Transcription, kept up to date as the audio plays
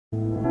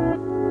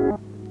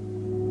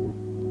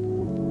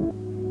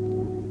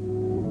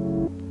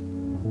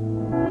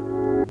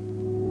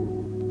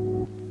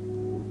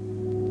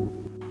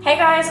Hey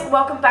guys,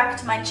 welcome back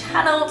to my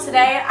channel.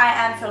 Today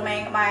I am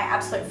filming my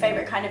absolute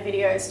favorite kind of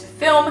videos to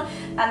film,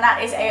 and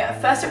that is a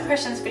first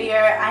impressions video.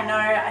 I know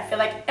I feel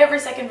like every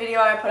second video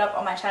I put up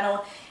on my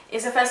channel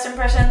is a first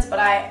impressions, but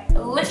I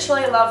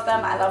literally love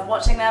them. I love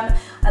watching them.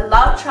 I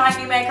love trying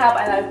new makeup.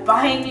 I love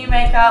buying new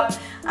makeup.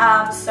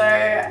 So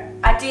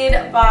I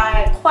did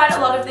buy quite a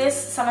lot of this.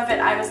 Some of it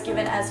I was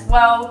given as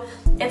well.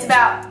 It's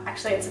about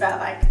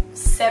like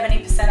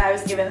 70% I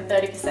was given,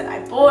 30%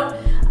 I bought.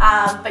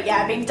 But yeah,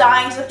 I've been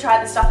dying to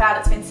try this stuff out.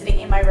 It's been sitting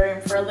in my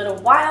room for a little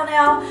while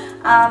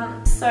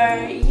now. So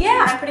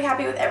yeah, I'm pretty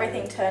happy with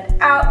everything turned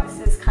out. This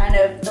is kind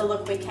of the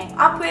look we came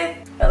up with.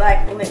 But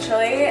like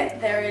literally,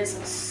 there is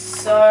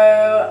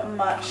so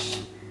much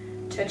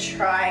to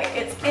try.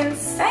 It's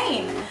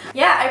insane.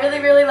 Yeah, I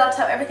really loved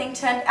how everything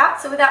turned out.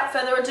 So without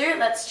further ado,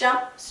 let's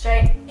jump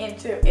straight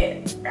into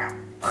it.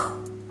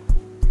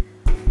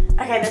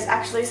 Okay, there's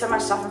actually so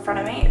much stuff in front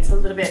of me, it's a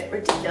little bit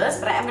ridiculous,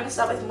 but I am going to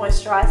start with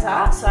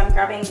moisturizer. So I'm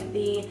grabbing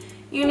the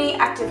Uni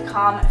Active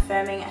Calm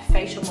Firming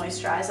Facial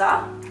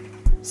Moisturizer.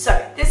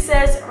 So this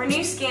says,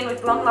 renew skin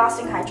with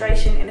long-lasting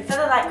hydration in a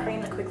feather-light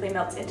cream that quickly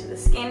melts into the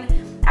skin,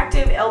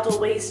 active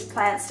Edelweiss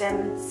plant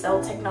stem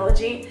cell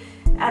technology,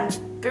 and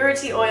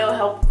Burity oil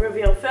help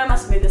reveal firmer,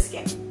 smoother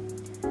skin.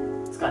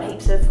 It's got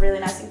heaps of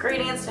really nice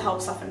ingredients to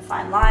help soften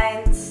fine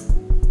lines,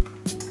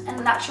 and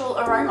a natural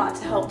aroma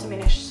to help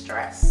diminish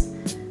stress.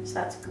 So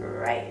that's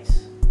great.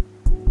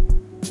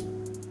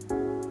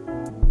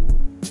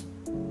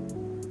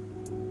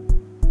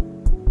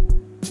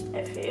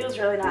 It feels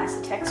really nice.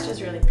 The texture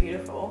is really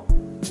beautiful.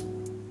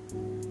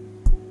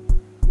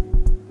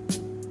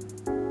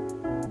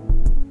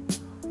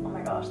 Oh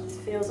my gosh, this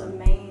feels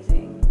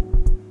amazing.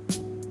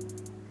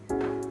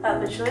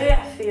 That literally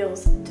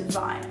feels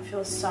divine. It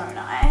feels so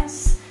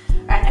nice.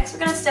 Alright, next we're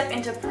going to step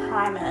into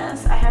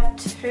primers. I have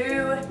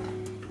two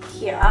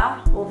here.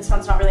 Well, this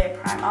one's not really a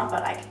primer,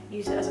 but I can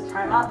use it as a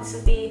primer. This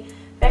is the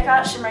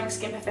Becca Shimmering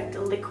Skin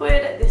Perfector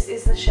Liquid. This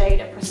is the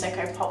shade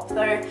Prosecco Pop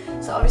though.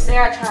 So obviously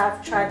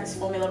I've tried this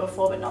formula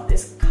before, but not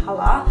this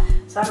colour.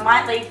 So I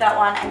might leave that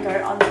one and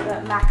go on to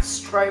the MAC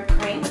Strobe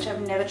Cream, which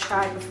I've never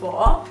tried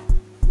before.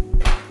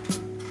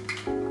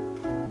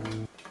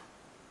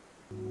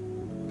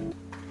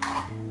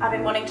 I've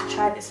been wanting to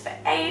try this for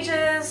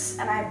ages,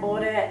 and I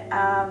bought it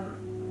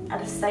at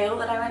a sale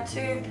that I went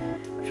to,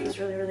 which was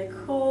really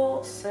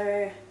cool.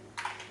 So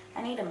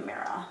I need a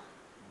mirror.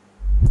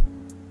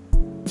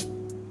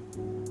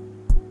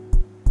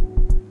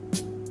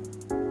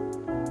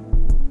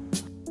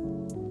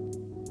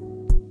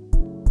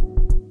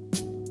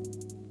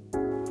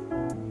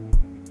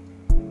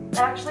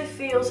 That actually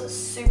feels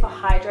super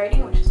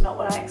hydrating, which is not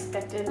what I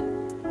expected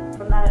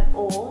from that at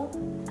all.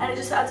 And it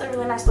just adds a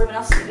really nice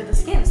luminosity to the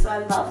skin, so I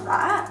love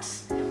that.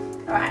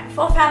 Alright,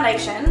 for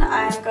foundation,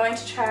 I'm going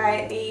to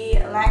try the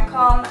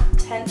Lancome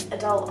Tint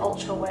Adult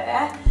Ultra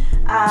Wear.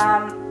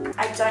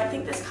 I don't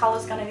think this colour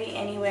is going to be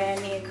anywhere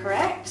near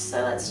correct,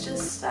 so let's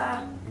just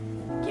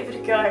give it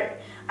a go.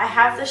 I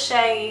have the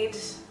shade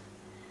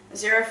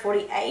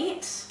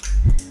 048.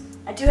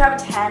 I do have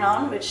a tan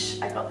on, which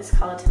I got this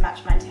colour to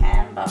match my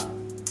tan, but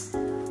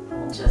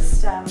we'll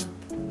just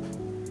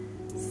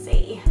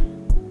see.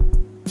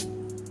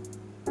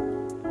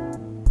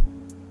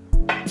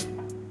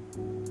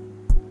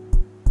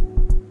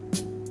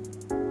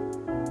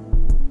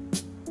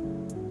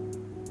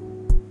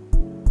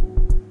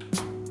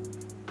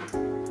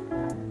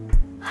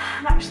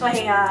 I'm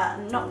actually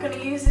not going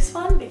to use this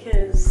one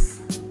because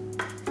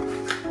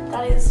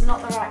that is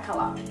not the right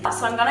colour.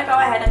 So I'm going to go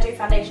ahead and do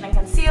foundation and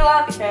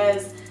concealer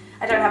because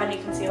I don't have a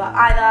new concealer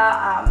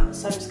either,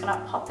 so I'm just going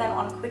to pop them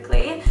on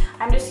quickly.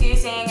 I'm just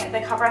using the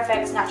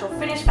CoverFX Natural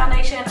Finish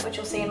Foundation, which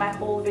you'll see in my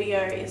haul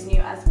video is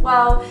new as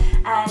well,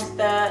 and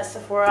the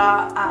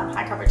Sephora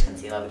High Coverage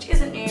Concealer, which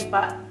isn't new,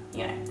 but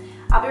you know,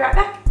 I'll be right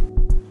back.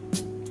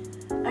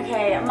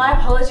 Okay, my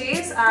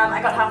apologies,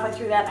 I got halfway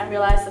through that and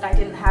realised that I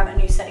didn't have a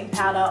new setting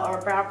powder or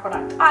a brow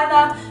product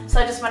either, so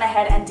I just went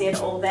ahead and did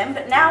all of them,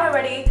 but now we're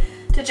ready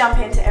to jump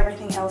into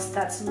everything else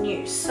that's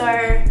new. So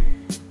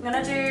I'm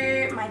going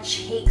to do my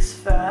cheeks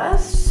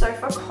first. So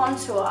for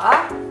contour,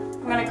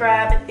 I'm going to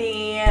grab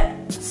the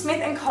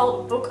Smith &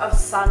 Colt Book of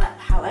Sun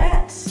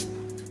palette.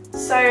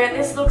 So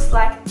this looks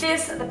like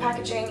this. The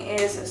packaging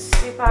is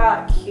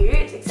super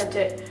cute, except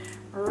it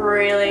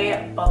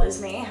really bothers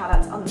me how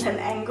that's on an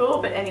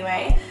angle, but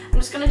anyway, I'm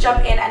just going to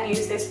jump in and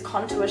use this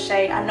contour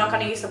shade. I'm not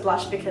going to use the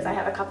blush because I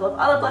have a couple of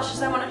other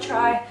blushes I want to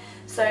try,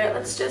 so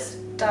let's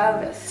just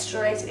dive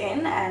straight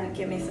in and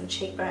give me some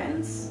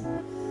cheekbones.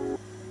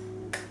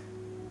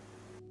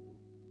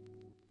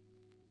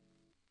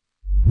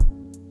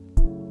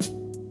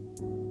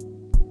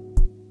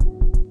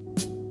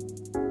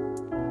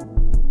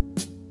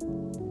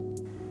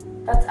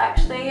 That's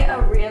actually a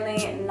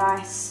really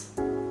nice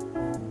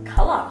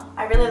colour.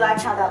 I really like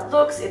how that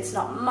looks. It's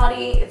not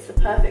muddy. It's the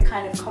perfect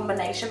kind of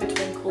combination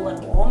between cool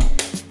and warm,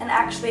 and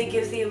actually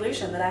gives the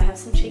illusion that I have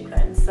some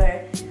cheekbones, so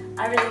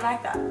I really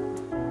like that.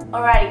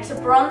 Alrighty, to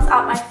bronze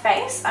up my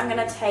face, I'm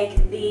going to take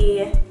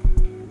the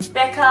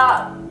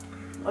Becca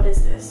what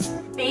is this?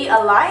 Be a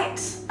Light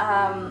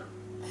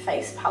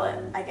face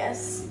palette, I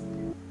guess.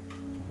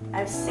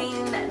 I've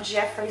seen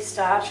Jeffree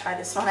Star try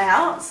this one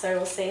out, so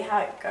we'll see how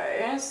it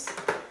goes.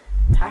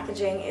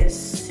 Packaging is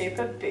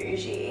super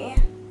bougie.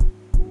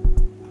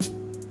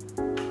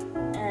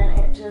 And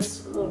it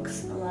just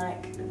looks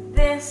like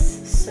this.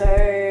 So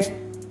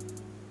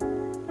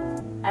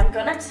I'm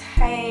gonna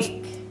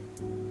take,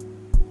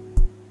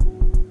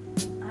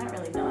 I don't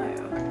really know.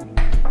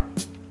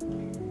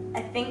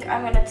 I think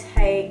I'm gonna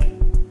take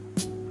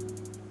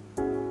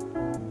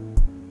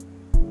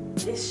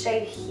this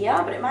shade here,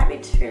 but it might be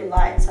too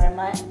light, so I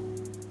might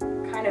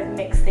kind of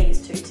mix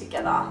these two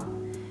together.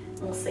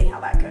 And we'll see how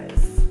that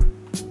goes.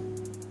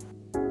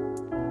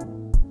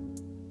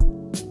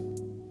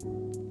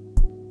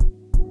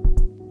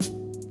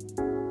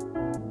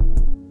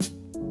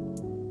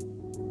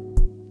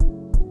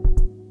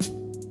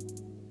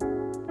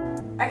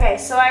 Okay,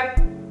 so I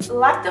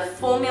like the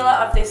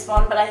formula of this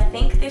one, but I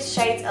think this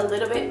shade's a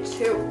little bit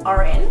too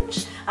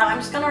orange. I'm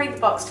just going to read the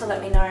box to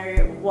let me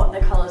know what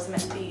the colours are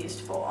meant to be used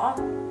for.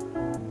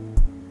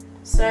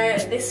 So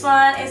this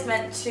one is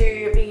meant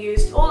to be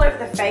used all over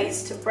the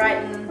face to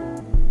brighten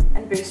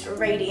and boost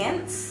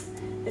radiance.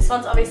 This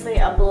one's obviously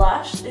a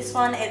blush. This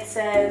one, it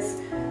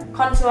says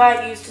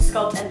contour used to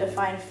sculpt and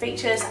define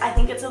features. I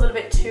think it's a little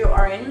bit too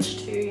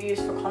orange to use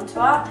for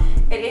contour.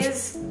 It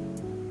is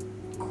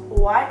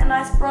quite a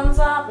nice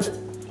bronzer, but it's,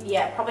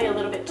 yeah, probably a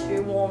little bit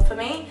too warm for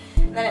me.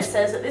 And then it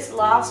says that this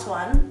last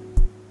one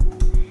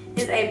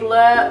is a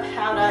blur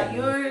powder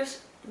used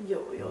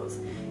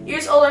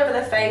all over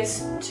the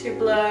face to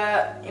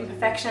blur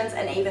imperfections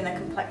and even the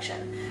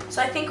complexion.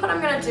 So I think what I'm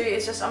going to do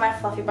is just on my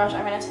fluffy brush,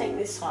 I'm going to take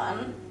this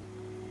one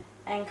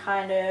and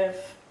kind of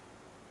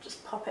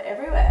just pop it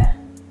everywhere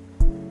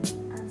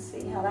and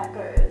see how that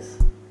goes.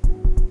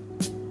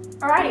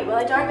 Alrighty, well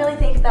I don't really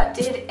think that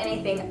did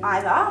anything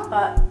either,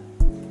 but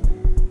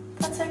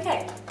that's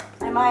okay.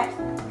 I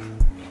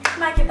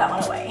might give that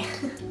one away.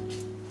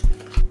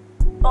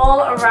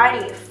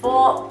 Alrighty,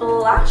 for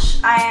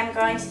blush, I am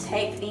going to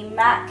take the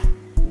MAC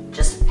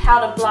Just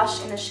Powder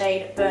Blush in the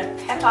shade Burnt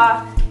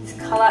Pepper. This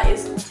colour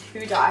is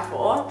to die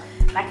for,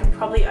 and I can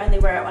probably only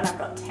wear it when I've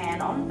got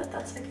tan on, but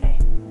that's okay.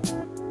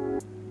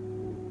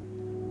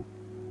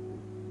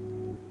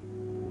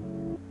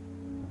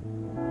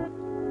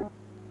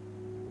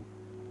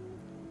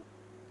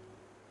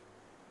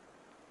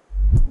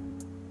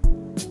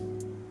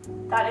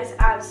 That is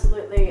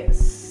absolutely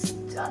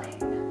stunning.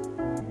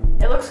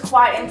 It looks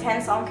quite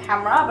intense on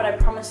camera, but I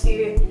promise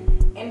you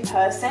in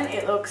person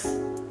it looks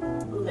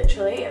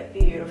literally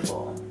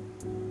beautiful.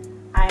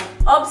 I'm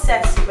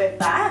obsessed with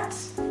that.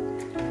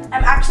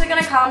 I'm actually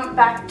going to come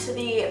back to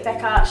the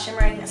Becca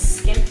Shimmering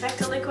Skin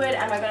Perfector liquid,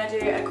 and we're going to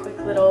do a quick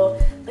little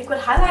liquid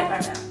highlight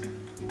moment.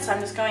 So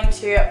I'm just going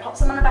to pop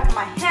some on the back of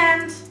my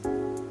hand,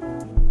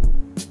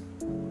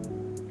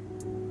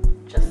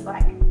 just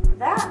like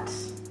that.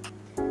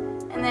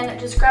 And then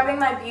just grabbing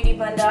my beauty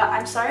blender.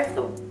 I'm sorry if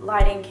the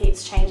lighting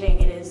keeps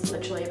changing, it is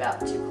literally about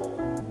to pour.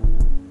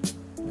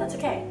 That's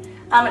okay.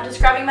 Just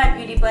grabbing my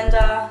beauty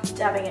blender,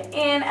 dabbing it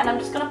in, and I'm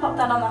just going to pop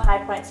that on the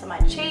high points of my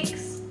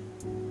cheeks.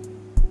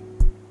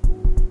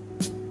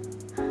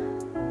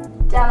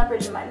 Down the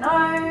bridge of my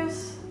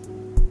nose.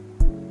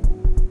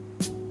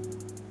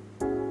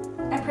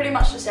 And pretty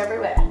much just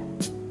everywhere.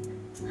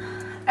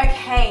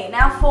 Okay,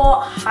 now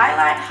for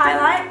highlight.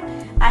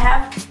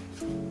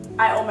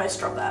 I almost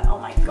dropped that, oh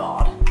my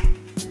god.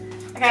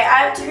 Okay,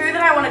 I have two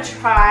that I want to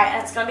try,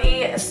 and it's going to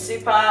be a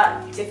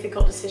super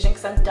difficult decision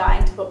because I'm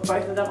dying to put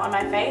both of them on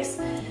my face.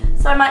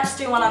 So I might just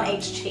do one on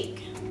each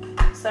cheek.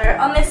 So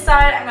on this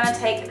side, I'm going to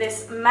take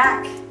this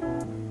MAC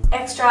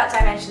Extra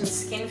Dimension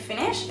Skin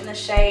Finish in the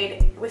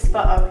shade Whisper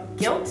of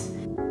Guilt.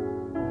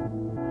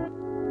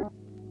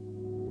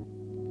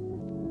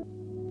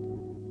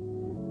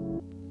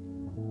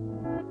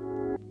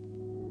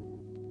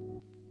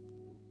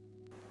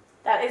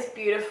 That is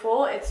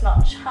beautiful. It's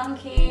not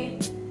chunky.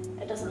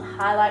 It doesn't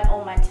highlight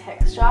all my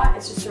texture.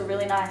 It's just a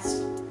really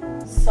nice,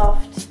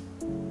 soft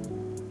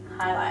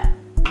highlight.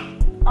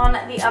 On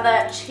the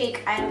other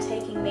cheek, I am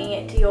taking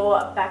the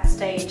Dior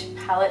Backstage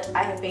palette.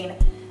 I have been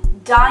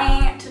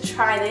dying to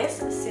try this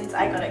since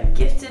I got it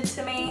gifted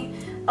to me.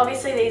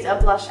 Obviously, these are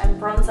blush and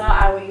bronzer.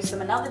 I will use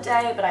them another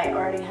day, but I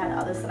already had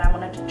others that I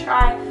wanted to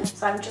try.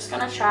 So I'm just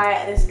going to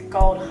try this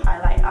gold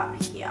highlight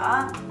up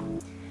here.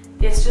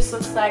 This just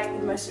looks like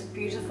the most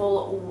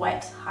beautiful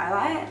wet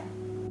highlight.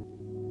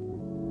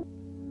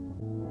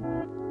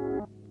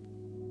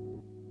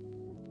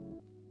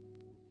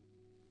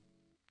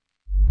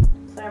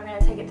 So I'm going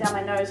to take it down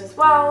my nose as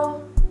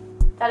well.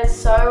 That is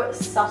so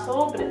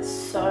subtle, but it's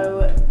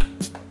so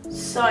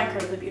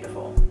incredibly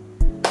beautiful.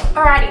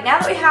 Alrighty, now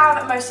that we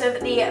have most of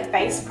the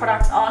base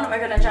products on, we're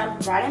going to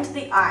jump right into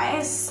the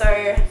eyes.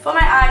 So for my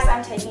eyes,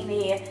 I'm taking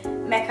the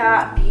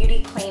Mecca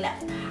Beauty Queen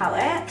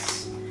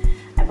palette.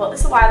 I bought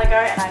this a while ago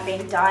and I've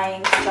been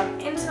dying to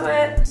jump into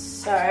it.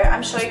 So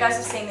I'm sure you guys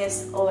have seen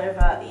this all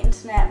over the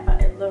internet,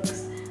 but it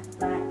looks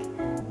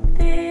like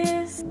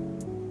this.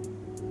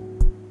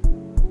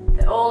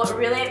 all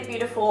really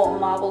beautiful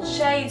marbled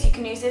shades. You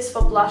can use this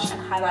for blush and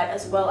highlight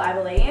as well, I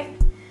believe.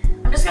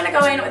 I'm just going to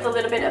go in with a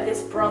little bit of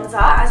this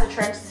bronzer as a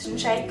transition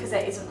shade because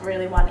there isn't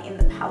really one in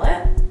the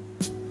palette.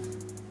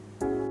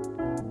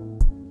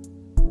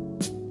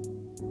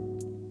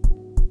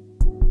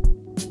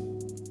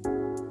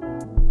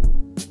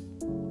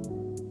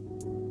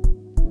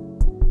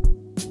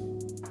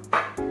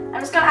 I'm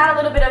just going to add a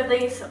little bit of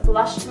this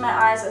blush to my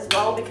eyes as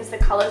well because the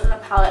colours in the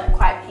palette are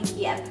quite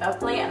pinky and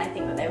purpley, and I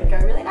think that they would go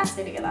really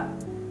nicely together.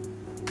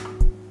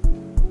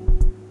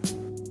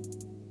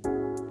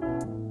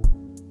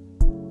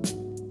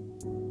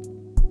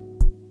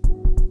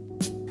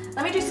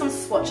 Let me do some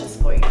swatches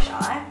for you,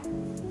 shall I?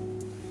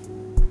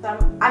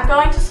 So I'm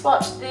going to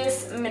swatch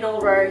this middle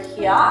row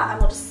here and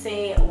we'll just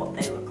see what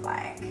they look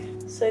like.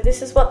 So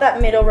this is what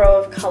that middle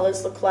row of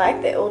colours look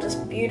like. They're all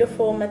just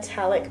beautiful,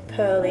 metallic,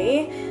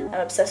 pearly. I'm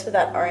obsessed with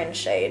that orange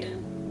shade.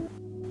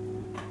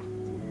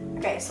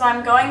 Okay, so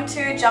I'm going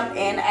to jump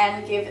in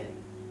and give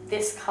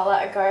this colour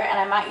a go, and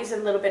I might use a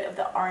little bit of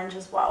the orange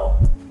as well.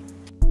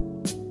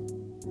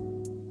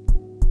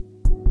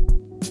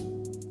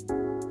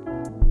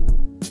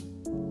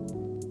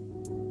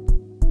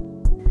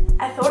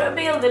 I thought it would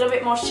be a little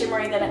bit more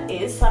shimmery than it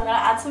is, so I'm going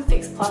to add some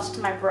Fix Plus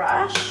to my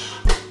brush.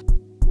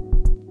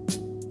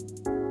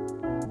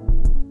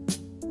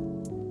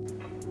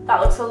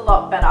 That looks a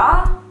lot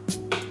better.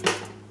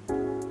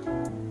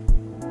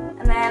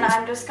 And then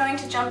I'm just going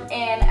to jump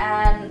in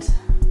and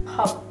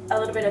pop a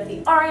little bit of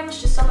the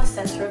orange just on the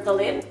center of the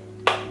lid.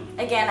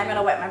 Again, I'm going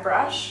to wet my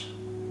brush.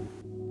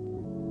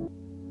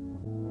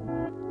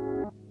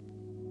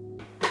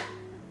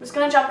 I'm just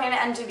going to jump in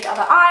and do the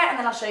other eye, and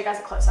then I'll show you guys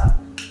a close-up.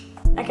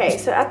 Okay,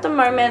 so at the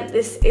moment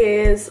this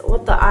is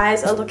what the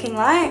eyes are looking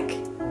like.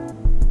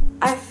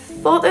 I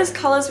thought those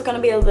colours were going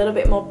to be a little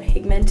bit more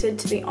pigmented,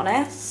 to be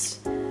honest.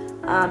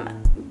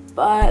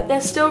 But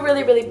they're still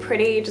really, really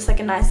pretty, just like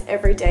a nice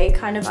everyday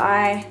kind of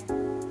eye.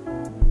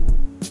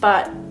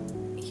 But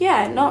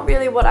yeah, not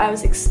really what I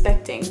was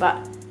expecting,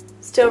 but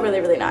still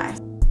really, really nice.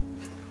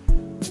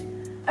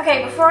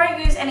 Okay, before I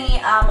use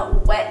any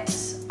wet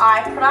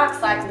eye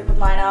products like liquid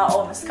liner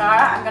or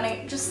mascara, I'm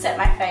going to just set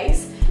my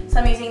face. So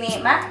I'm using the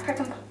MAC Prep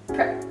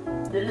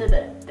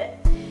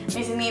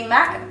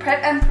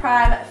and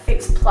Prime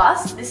Fix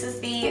Plus. This is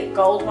the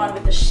gold one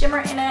with the shimmer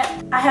in it.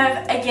 I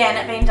have,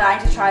 again, been dying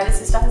to try this.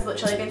 This stuff has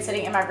literally been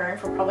sitting in my room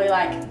for probably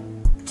like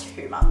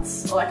 2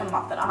 months or like a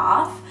month and a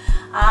half.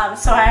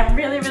 So I'm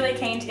really, really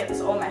keen to get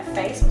this all on my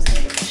face. I'm just going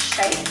to give it a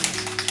shake.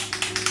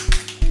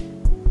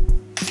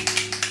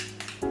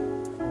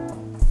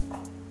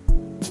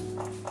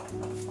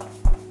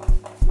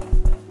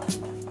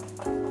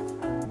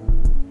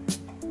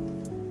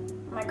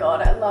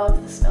 God, I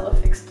love the smell of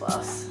Fix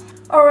Plus.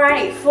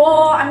 Alrighty,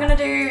 I'm going to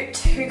do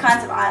 2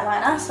 kinds of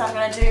eyeliner. So I'm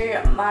going to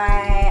do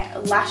my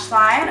lash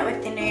line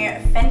with the new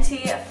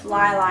Fenty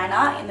Fly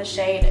Liner in the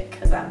shade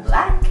Cause I'm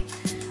Black.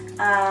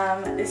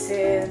 This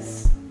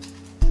is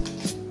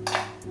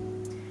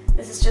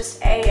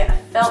just a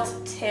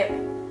felt tip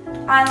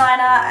eyeliner.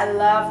 I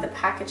love the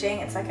packaging.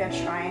 It's like a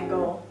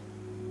triangle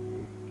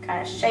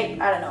kind of shape.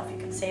 I don't know if you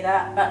can see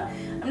that, but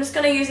I'm just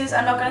going to use this.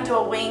 I'm not going to do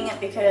a wing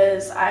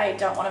because I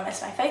don't want to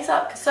mess my face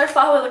up, because so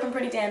far we're looking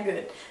pretty damn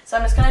good. So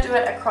I'm just going to do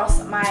it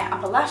across my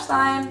upper lash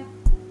line.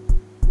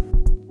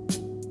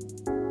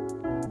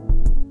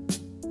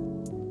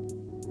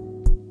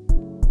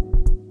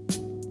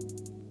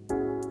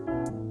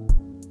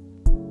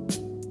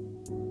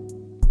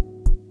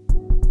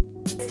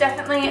 It's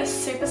definitely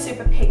super,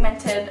 super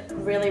pigmented,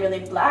 really, really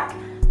black.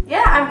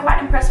 Yeah, I'm quite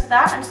impressed with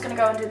that. I'm just going to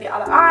go and do the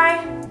other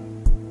eye.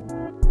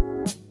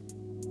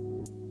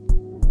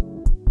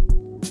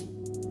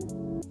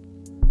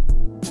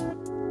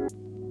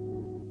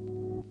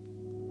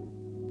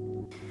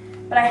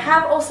 But I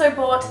have also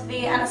bought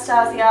the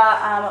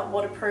Anastasia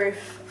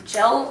waterproof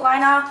gel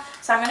liner,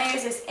 so I'm going to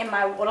use this in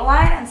my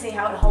waterline and see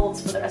how it holds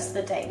for the rest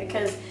of the day,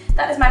 because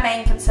that is my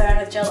main concern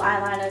with gel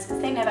eyeliners,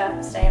 because they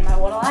never stay in my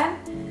waterline.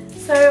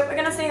 So we're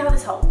going to see how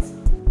this holds.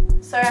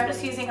 So I'm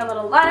just using a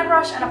little liner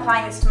brush and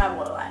applying this to my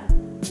waterline.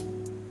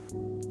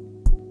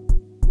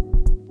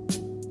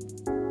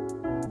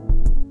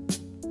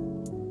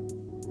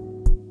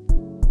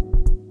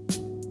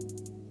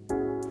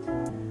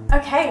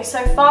 Okay,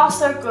 so far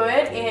so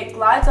good. It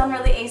glides on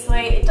really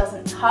easily, it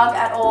doesn't tug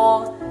at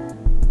all.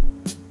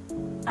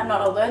 I'm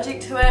not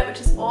allergic to it, which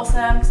is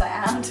awesome because I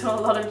am to a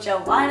lot of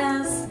gel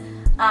liners.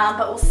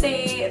 But we'll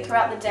see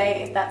throughout the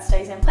day if that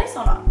stays in place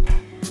or not.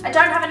 I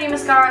don't have a new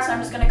mascara, so I'm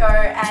just going to go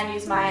and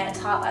use my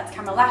Tarte Lights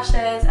Camera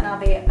Lashes, and I'll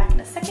be back in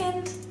a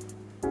second.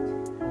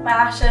 My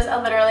lashes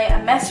are literally a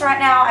mess right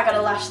now. I got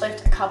a lash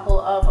lift a couple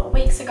of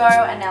weeks ago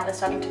and now they're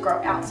starting to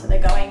grow out, so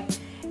they're going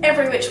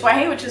every which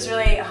way, which is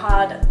really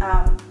hard,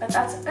 but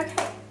that's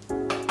okay.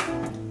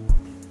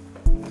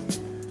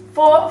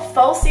 For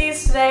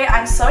falsies today,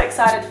 I'm so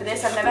excited for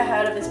this. I've never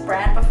heard of this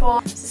brand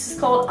before. This is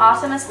called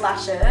Artemis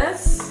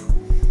Lashes.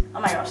 Oh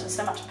my gosh, there's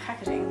so much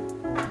packaging.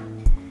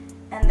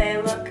 And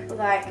they look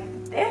like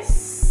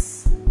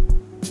this.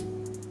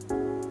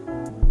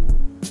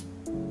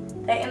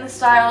 They're in the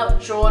style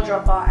Jaw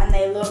Dropper and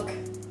they look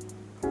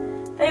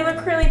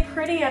really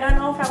pretty. I don't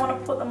know if I want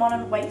to put them on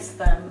and waste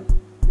them.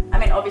 I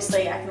mean,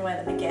 obviously I can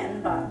wear them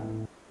again, but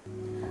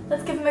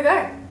let's give them a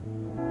go.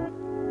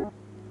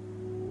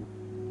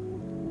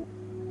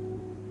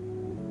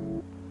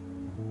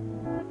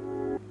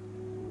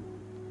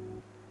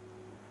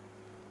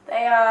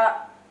 They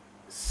are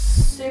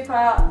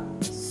super,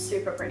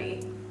 super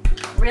pretty.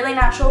 Really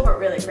natural, but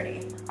really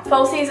pretty.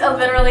 Falsies are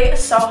literally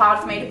so hard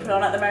for me to put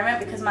on at the moment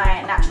because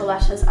my natural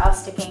lashes are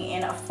sticking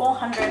in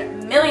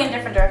 400 million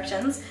different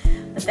directions.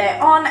 But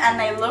they're on and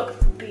they look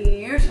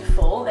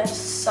beautiful. They're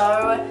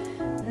so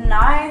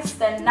nice.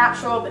 They're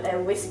natural, but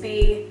they're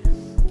wispy.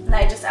 And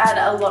they just add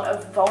a lot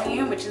of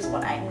volume, which is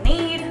what I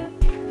need.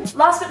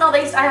 Last but not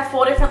least, I have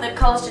 4 different lip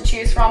colors to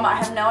choose from. I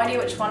have no idea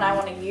which one I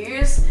want to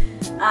use.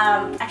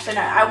 Actually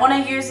no, I want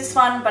to use this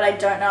one, but I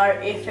don't know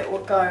if it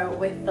will go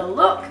with the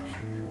look.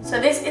 So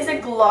this is a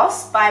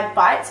gloss by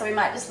Bite, so we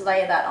might just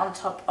lay that on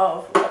top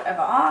of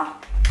whatever.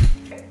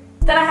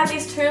 Then I have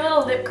these 2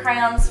 little lip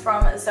crayons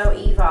from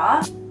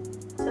Zoeva.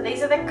 So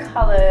these are the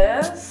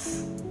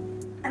colours.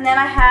 And then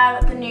I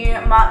have the new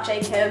Marc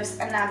Jacobs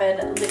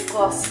Enamored Lip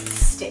Gloss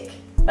Stick.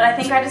 But I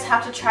think I just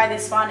have to try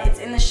this one. It's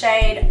in the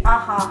shade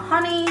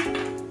Honey.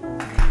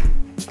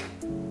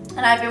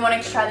 And I've been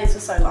wanting to try these for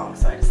so long,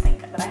 so I just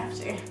think that I have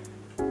to.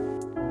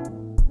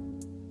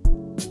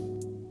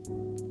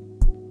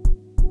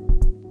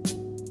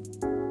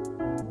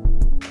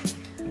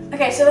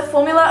 Okay, so the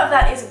formula of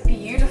that is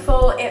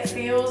beautiful. It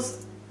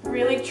feels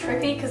really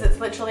trippy because it's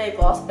literally a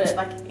gloss, but it's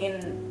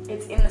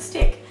in the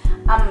stick.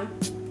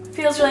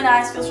 Feels really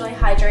nice, feels really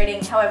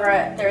hydrating.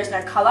 However, there is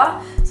no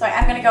color, so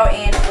I'm going to go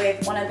in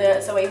with one of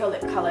the Zoeva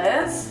lip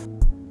colors.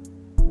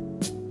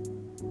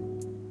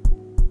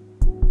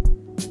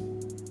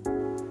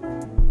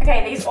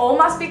 Okay, these all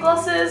must be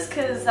glosses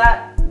because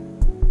that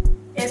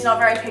is not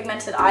very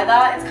pigmented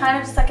either. It's kind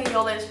of just like a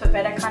Your Lips But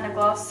Better kind of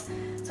gloss,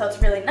 so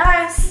it's really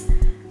nice,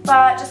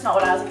 but just not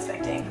what I was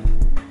expecting.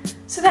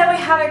 So there we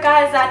have it,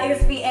 guys. That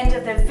is the end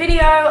of the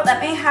video. Let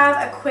me have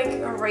a quick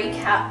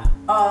recap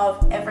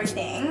of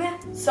everything.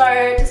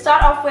 So to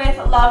start off with,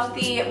 loved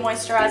the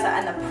moisturizer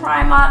and the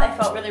primer. They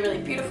felt really, really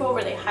beautiful,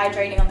 really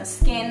hydrating on the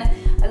skin.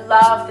 I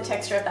love the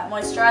texture of that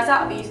moisturizer.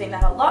 I'll be using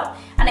that a lot,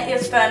 and it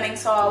is firming,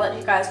 so I'll let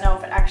you guys know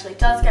if it actually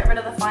does get rid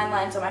of the fine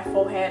lines on my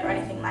forehead or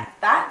anything like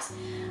that.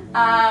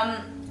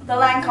 The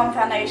Lancome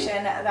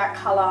foundation, that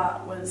color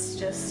was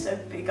just a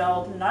big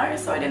old no,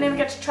 so I didn't even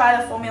get to try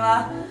the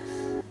formula.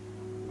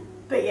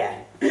 But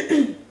yeah.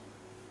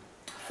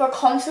 For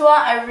contour,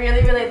 I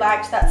really, really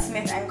liked that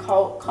Smith &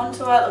 Co.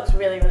 contour. It looks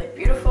really, really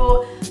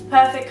beautiful.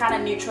 Perfect kind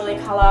of neutrally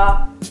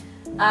color.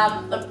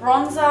 The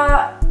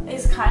bronzer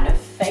is kind of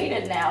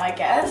faded now, I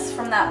guess,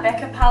 from that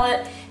Becca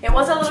palette. It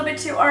was a little bit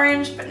too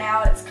orange, but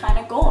now it's kind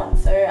of gone,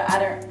 so I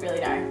don't really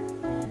know.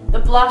 The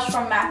blush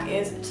from MAC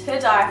is to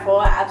die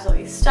for,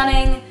 absolutely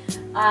stunning.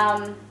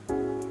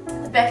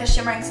 The Becca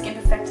Shimmering Skin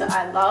Perfector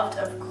I loved,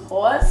 of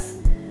course.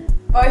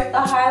 Both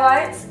the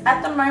highlights.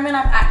 At the moment,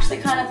 I'm actually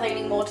kind of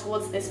leaning more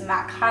towards this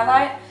MAC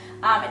highlight.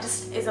 It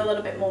just is a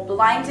little bit more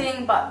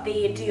blinding, but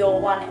the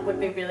Dior one would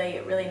be really,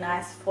 really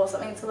nice for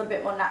something that's a little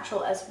bit more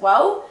natural as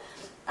well.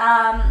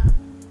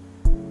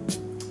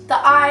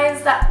 The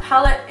eyes, that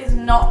palette is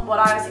not what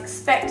I was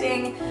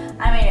expecting.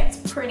 I mean, it's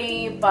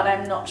pretty, but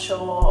I'm not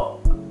sure.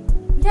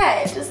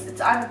 Yeah,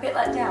 I'm a bit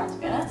let down, to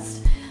be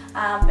honest.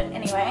 But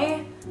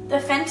anyway, the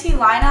Fenty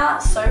liner,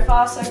 so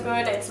far so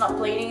good. It's not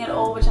bleeding at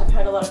all, which I've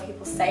heard a lot of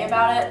people say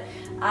about it.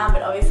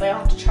 But obviously I'll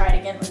have to try it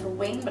again with a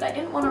wing, but I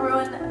didn't want to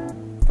ruin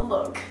the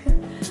look.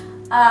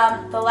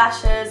 The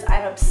lashes,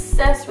 I'm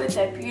obsessed with.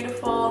 They're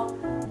beautiful.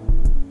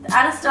 The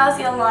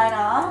Anastasia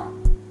liner,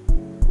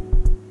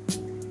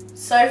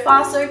 so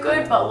far so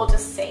good, but we'll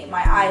just see.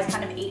 My eyes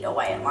kind of eat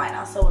away at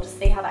liner, so we'll just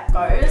see how that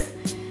goes.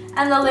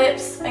 And the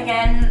lips,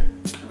 again,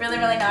 really,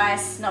 really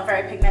nice. Not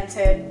very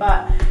pigmented,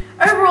 but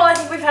overall, I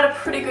think we've had a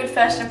pretty good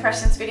first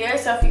impressions video.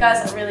 So if you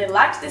guys really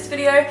liked this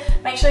video,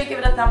 make sure you give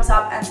it a thumbs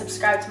up and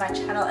subscribe to my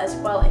channel as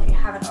well if you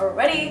haven't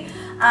already.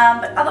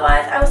 But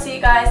otherwise, I will see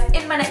you guys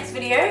in my next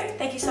video.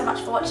 Thank you so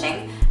much for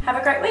watching. Have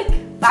a great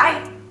week.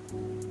 Bye.